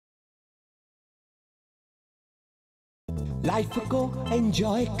Life को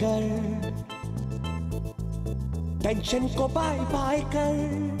enjoy कर, tension को बाय बाय कर,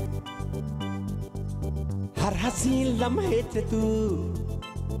 हर हंसी लम्हे से तू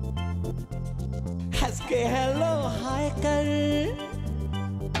हंस के हेलो हाय कर।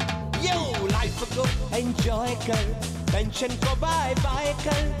 यो लाइफ को एंजॉय कर, टेंशन को बाय बाय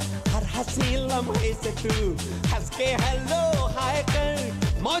कर, हर हंसी लम्हे से तू हंस के हेलो हाय कर।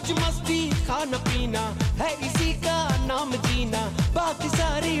 मौज मस्ती खाना पीना है इसी का नाम जीना, बाकी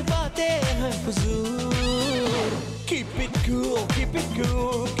सारी बातें हैं हुजूर। Keep it cool, keep it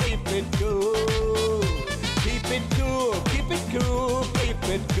cool, keep it cool, keep it cool, keep it cool, keep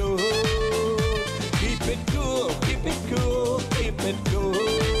it cool, keep it cool, keep it cool, keep it cool,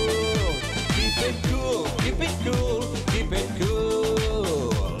 keep it cool, keep it cool, keep it cool.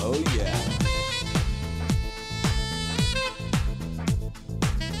 Oh yeah.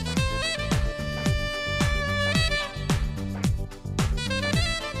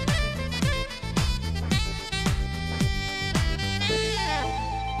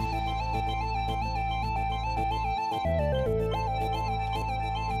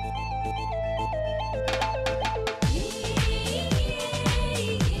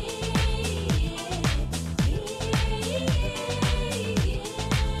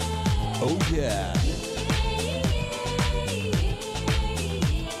 Oh yeah.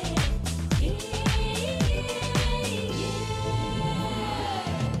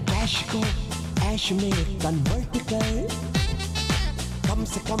 Cash को ऐश में convert कर, कम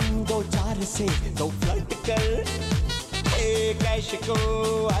से कम 2-4 से तो flirt कर। Cash को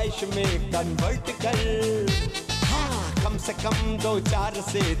ऐश में convert कर, हाँ कम से कम 2-4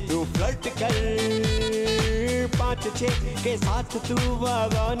 से तू फ्लर्ट कर। 5-6 के साथ तू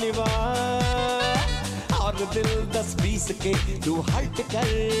वादा निभा, और दिल 10-20 के तू हर्ट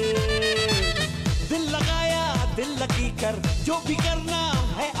कर। दिल लगाया दिल लगी कर, जो भी करना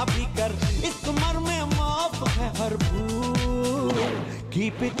है अभी कर, इस उम्र में माफ है हर भूल।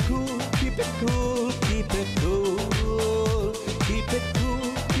 Keep it cool, keep it cool, keep it cool, keep it cool,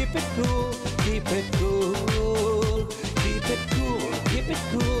 keep it cool, keep it cool, keep it cool, keep it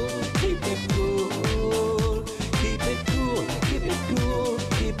cool, keep it cool, keep it cool, keep it cool,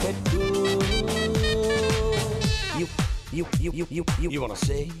 keep it cool. You wanna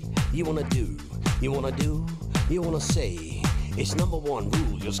say, you wanna do, you wanna do, you wanna say. It's number one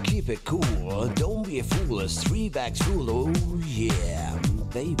rule, just keep it cool. Don't be a fool, it's 3 bags full. Oh yeah,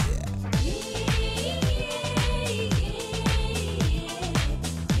 baby.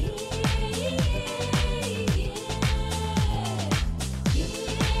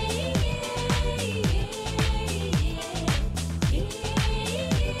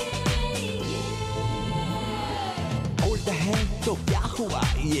 Old है तो क्या हुआ,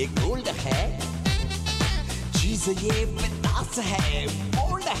 ये gold है। चीज ये बिंदास है,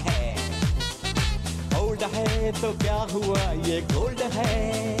 बोल्ड है। ओल्ड है तो क्या हुआ, ये गोल्ड है।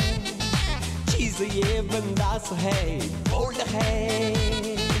 चीज ये बिंदास है, बोल्ड है।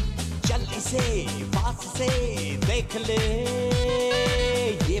 चल इसे पास से देख ले,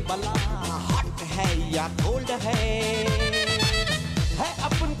 ये बला हॉट है या कोल्ड है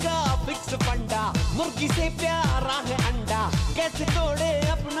अपन का फिक्स फंडा। मुर्गी से प्यारा है अंडा, कैसे तोड़े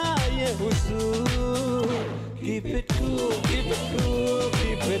अपना ये हुजूर। Keep it cool, keep it cool,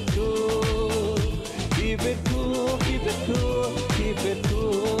 keep it cool, keep it cool, keep it cool, keep it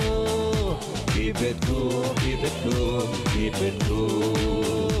cool, keep it cool, keep it cool, keep it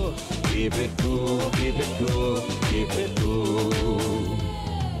cool, keep it cool, keep it cool, keep it cool,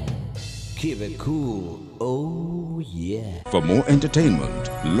 keep it cool. Oh yeah. For more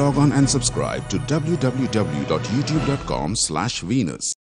entertainment, log on and subscribe to www.youtube.com/Venus.